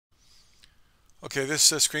Okay, this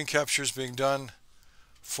screen capture is being done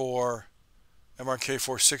for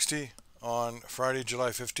MRK460 on Friday, July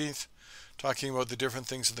 15th, talking about the different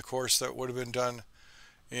things in the course that would have been done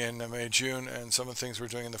in May, June, and some of the things we're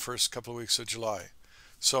doing in the first couple of weeks of July.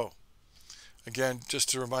 So, again, just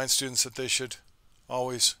to remind students that they should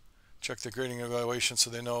always check the grading and evaluation so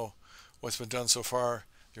they know what's been done so far,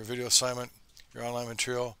 your video assignment, your online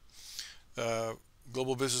material.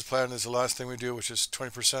 Global business plan is the last thing we do, which is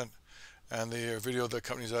 20%, and the video that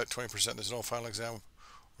accompanies that 20%. There's no final exam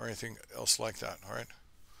or anything else like that. All right.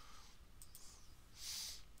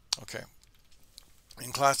 Okay.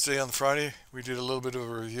 In class today on Friday, we did a little bit of a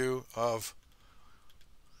review of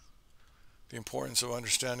the importance of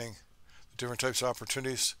understanding the different types of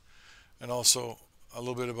opportunities, and also a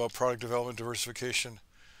little bit about product development diversification,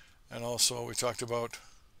 and also we talked about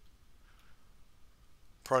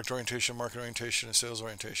product orientation, market orientation, and sales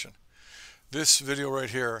orientation. This video right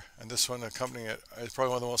here, and this one accompanying it, is probably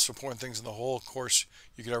one of the most important things in the whole course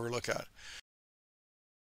you could ever look at.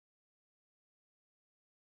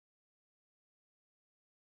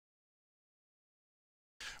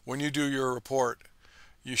 When you do your report,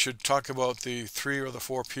 you should talk about the 3 or the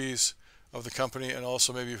 4 P's of the company, and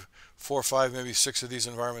also maybe 4 or 5, maybe 6 of these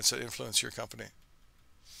environments that influence your company.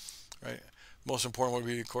 Right? Most important would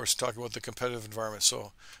be, of course, talking about the competitive environment. So,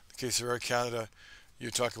 in the case of Air Canada, you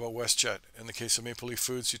talk about WestJet. In the case of Maple Leaf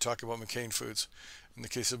Foods, you talk about McCain Foods. In the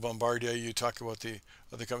case of Bombardier, you talk about the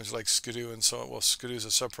other companies like Skidoo and so on. Well, Skidoo is a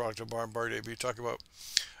subproduct of Bombardier, but you talk about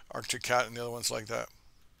Arctic Cat and the other ones like that.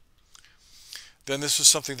 Then this was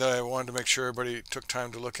something that I wanted to make sure everybody took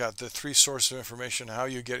time to look at, the 3 sources of information, how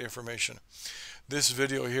you get information. This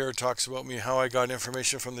video here talks about me, how I got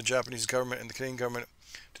information from the Japanese government and the Canadian government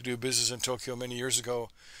to do business in Tokyo many years ago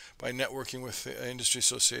by networking with industry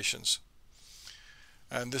associations.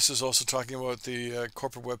 And this is also talking about the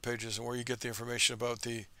corporate web pages and where you get the information about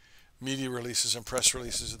the media releases and press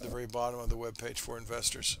releases at the very bottom of the web page for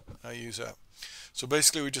investors. I use that. So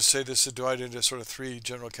basically we just say this is divided into sort of 3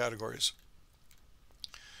 general categories.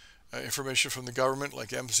 Information from the government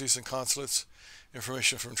like embassies and consulates,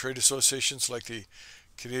 information from trade associations like the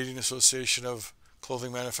Canadian Association of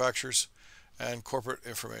Clothing Manufacturers, and corporate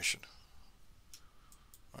information.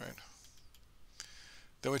 All right.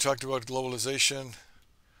 Then we talked about globalization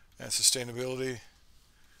and sustainability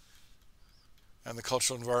and the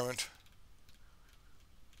cultural environment,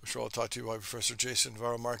 which were all taught to you by Professor Jason,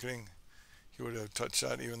 Environmental Marketing. He would have touched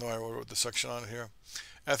that even though I wrote the section on it here.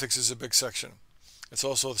 Ethics is a big section. It's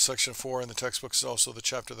also the section 4 in the textbook. It's also the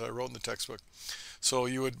chapter that I wrote in the textbook. So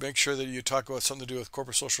you would make sure that you talk about something to do with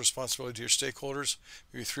corporate social responsibility to your stakeholders.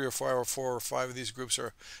 Maybe 3 or 4 or 5 of these groups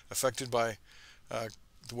are affected by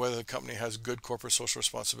whether the company has good corporate social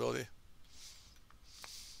responsibility.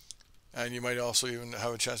 And you might also even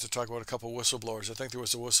have a chance to talk about a couple of whistleblowers. I think there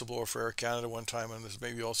was a whistleblower for Air Canada one time, and there's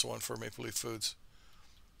maybe also one for Maple Leaf Foods.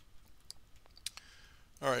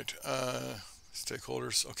 All right,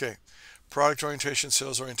 stakeholders. Okay, product orientation,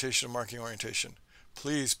 sales orientation, and marketing orientation.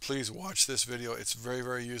 Please, please watch this video. It's very,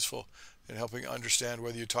 very useful in helping understand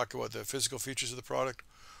whether you talk about the physical features of the product,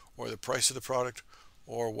 or the price of the product,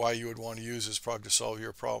 or why you would want to use this product to solve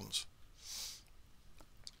your problems.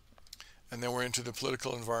 And then we're into the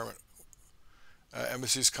political environment.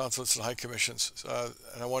 Embassies, consulates, and high commissions.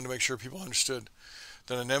 And I wanted to make sure people understood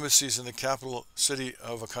that an embassy is in the capital city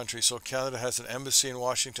of a country. So Canada has an embassy in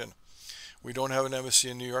Washington. We don't have an embassy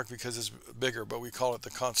in New York because it's bigger, but we call it the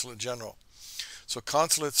Consulate General. So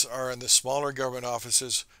consulates are in the smaller government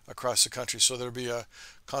offices across the country. So there'll be a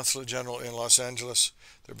Consulate General in Los Angeles,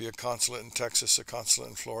 there'll be a consulate in Texas, a consulate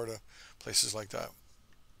in Florida, places like that.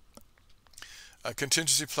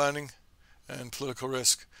 Contingency planning and political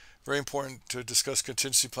risk. Very important to discuss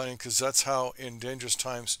contingency planning because that's how in dangerous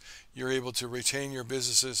times you're able to retain your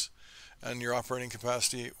businesses and your operating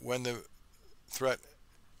capacity when the threat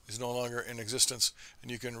is no longer in existence,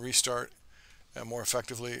 and you can restart more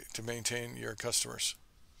effectively to maintain your customers.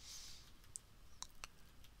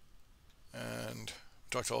 And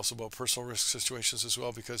we talked also about personal risk situations as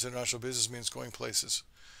well, because international business means going places.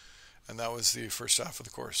 And that was the first half of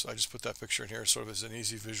the course. I just put that picture in here sort of as an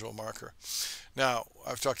easy visual marker. Now,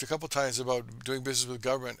 I've talked a couple times about doing business with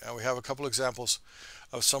government, and we have a couple examples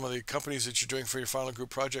of some of the companies that you're doing for your final group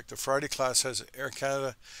project. The Friday class has Air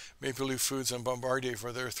Canada, Maple Leaf Foods, and Bombardier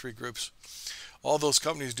for their 3 groups. All those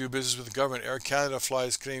companies do business with the government. Air Canada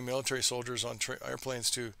flies Canadian military soldiers on airplanes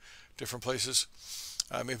to different places.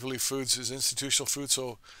 Maple Leaf Foods is institutional food,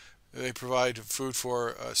 so they provide food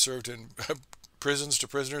for served in prisons to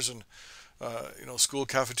prisoners and school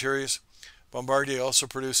cafeterias. Bombardier also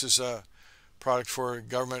produces product for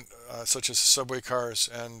government such as subway cars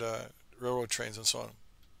and railroad trains and so on.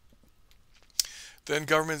 Then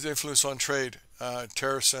government influence on trade,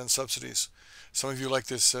 tariffs and subsidies. Some of you like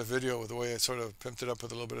this video with the way I sort of pimped it up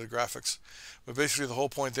with a little bit of graphics. But basically the whole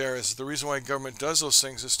point there is the reason why government does those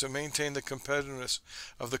things is to maintain the competitiveness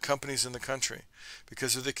of the companies in the country.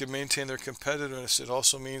 Because if they can maintain their competitiveness, it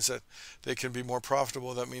also means that they can be more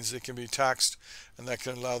profitable. That means they can be taxed, and that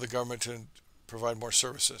can allow the government to provide more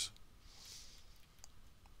services.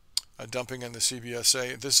 Dumping and the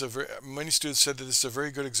CBSA. This is many students said that this is a very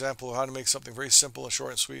good example of how to make something very simple and short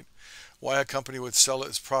and sweet. Why a company would sell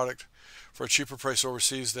its product for a cheaper price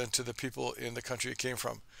overseas than to the people in the country it came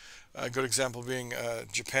from. A good example being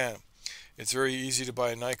Japan. It's very easy to buy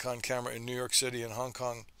a Nikon camera in New York City and Hong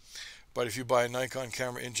Kong, but if you buy a Nikon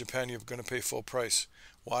camera in Japan, you're going to pay full price.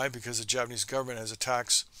 Why? Because the Japanese government has a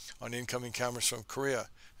tax on incoming cameras from Korea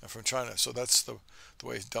and from China. So that's the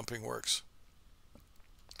way dumping works.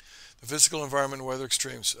 The physical environment and weather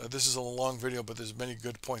extremes. This is a long video, but there's many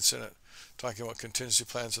good points in it, talking about contingency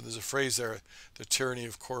plans. And there's a phrase there, the tyranny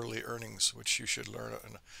of quarterly earnings, which you should learn,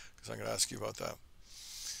 because I'm going to ask you about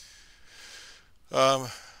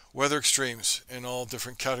that. Weather extremes in all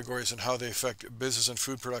different categories and how they affect business and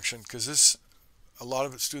food production. Because a lot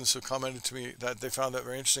of students have commented to me that they found that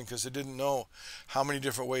very interesting because they didn't know how many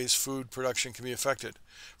different ways food production can be affected.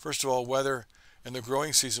 First of all, weather in the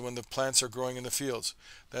growing season when the plants are growing in the fields.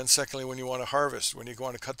 Then secondly, when you want to harvest, when you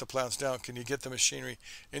want to cut the plants down, can you get the machinery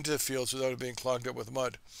into the fields without it being clogged up with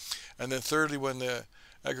mud? And then thirdly, when the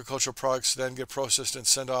agricultural products then get processed and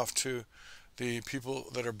sent off to the people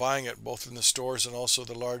that are buying it, both in the stores and also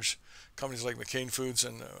the large companies like McCain Foods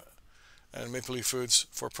and Maple Leaf Foods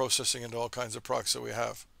for processing into all kinds of products that we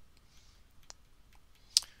have.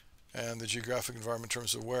 And the geographic environment in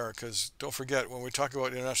terms of where, because don't forget, when we talk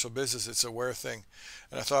about international business, it's a where thing.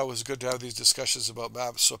 And I thought it was good to have these discussions about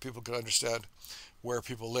maps so people could understand where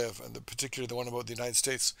people live, and particularly the one about the United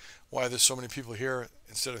States, why there's so many people here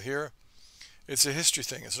instead of here. It's a history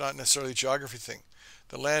thing. It's not necessarily a geography thing.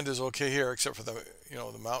 The land is okay here, except for the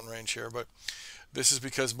the mountain range here, but this is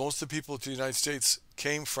because most of the people to the United States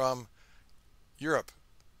came from Europe,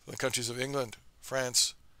 from the countries of England,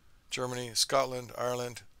 France, Germany, Scotland,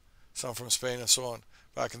 Ireland, some from Spain and so on,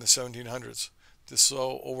 back in the 1700s.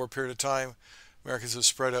 So over a period of time, Americans have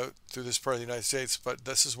spread out through this part of the United States, but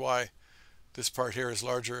this is why this part here is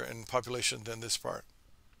larger in population than this part.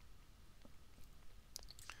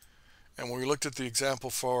 And when we looked at the example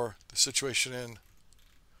for the situation in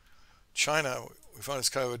China, we found it's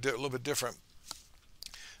kind of a little bit different.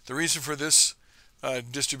 The reason for this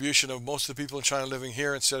distribution of most of the people in China living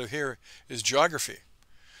here instead of here is geography.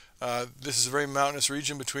 This is a very mountainous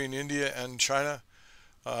region between India and China.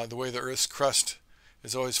 The way the Earth's crust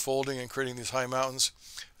is always folding and creating these high mountains.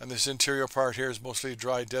 And this interior part here is mostly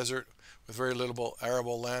dry desert with very little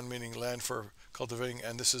arable land, meaning land for cultivating.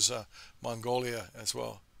 And this is Mongolia as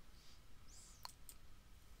well.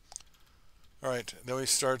 All right, then we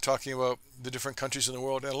started talking about the different countries in the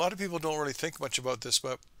world. And a lot of people don't really think much about this,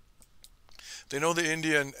 but they know that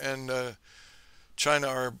India and China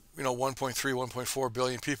are 1.3, 1.4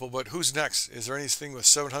 billion people, but who's next? Is there anything with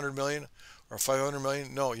 700 million or 500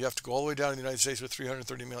 million? No, you have to go all the way down to the United States with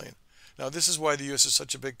 330 million. Now this is why the US is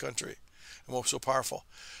such a big country and so powerful.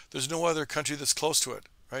 There's no other country that's close to it,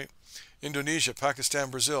 right? Indonesia,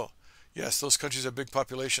 Pakistan, Brazil. Yes, those countries have big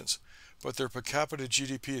populations, but their per capita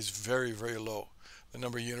GDP is very, very low. The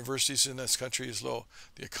number of universities in this country is low.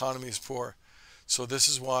 The economy is poor. So this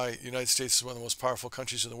is why the United States is one of the most powerful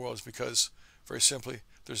countries in the world, is because very simply,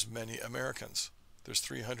 there's many Americans. There's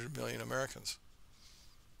 300 million Americans.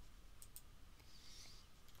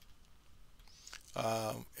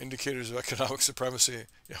 Indicators of economic supremacy.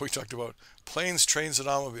 Yeah, we talked about planes, trains, and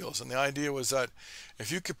automobiles. And the idea was that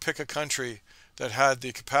if you could pick a country that had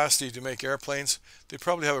the capacity to make airplanes, they'd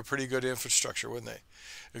probably have a pretty good infrastructure, wouldn't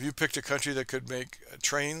they? If you picked a country that could make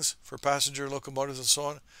trains for passenger locomotives and so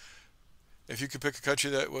on, if you could pick a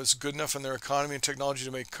country that was good enough in their economy and technology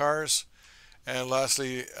to make cars, and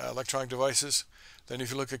lastly, electronic devices. Then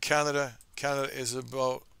if you look at Canada, Canada is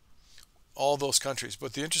about all those countries.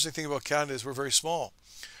 But the interesting thing about Canada is we're very small.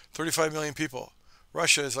 35 million people.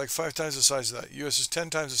 Russia is like 5 times the size of that. US is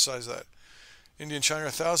 10 times the size of that. India and China are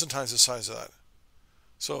 1,000 times the size of that.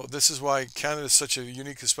 So this is why Canada is such a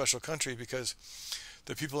unique and special country, because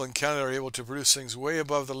the people in Canada are able to produce things way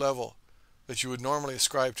above the level that you would normally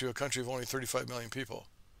ascribe to a country of only 35 million people.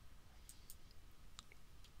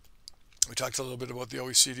 We talked a little bit about the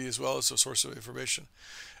OECD as well as a source of information.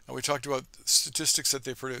 And we talked about statistics that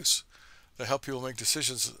they produce that help people make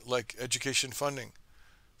decisions, like education funding,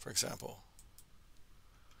 for example.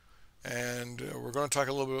 And we're going to talk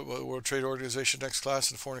a little bit about the World Trade Organization next class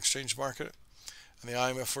and the foreign exchange market and the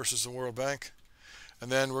IMF versus the World Bank.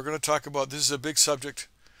 And then we're going to talk about, this is a big subject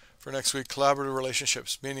for next week, collaborative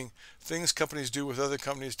relationships, meaning things companies do with other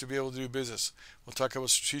companies to be able to do business. We'll talk about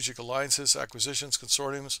strategic alliances, acquisitions,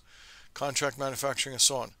 consortiums, contract manufacturing, and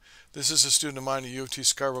so on. This is a student of mine at U of T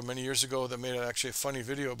Scarborough many years ago that made actually a funny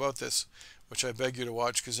video about this, which I beg you to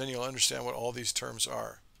watch, because then you'll understand what all these terms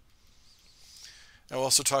are. And we'll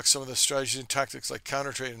also talk some of the strategies and tactics like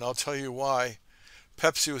counter trade, and I'll tell you why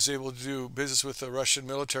Pepsi was able to do business with the Russian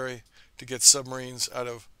military to get submarines out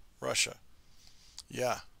of Russia.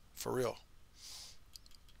 Yeah, for real.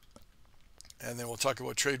 And then we'll talk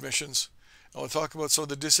about trade missions. And we'll talk about some of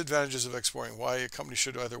the disadvantages of exporting, why a company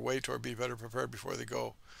should either wait or be better prepared before they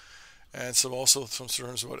go. And also some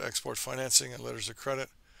terms about export financing and letters of credit.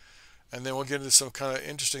 And then we'll get into some kind of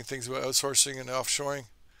interesting things about outsourcing and offshoring.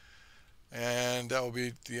 And that will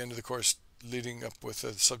be the end of the course, leading up with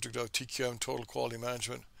the subject of TQM, total quality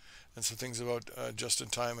management, and some things about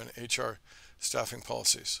just-in-time and HR staffing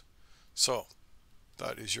policies. So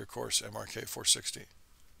that is your course, MRK460.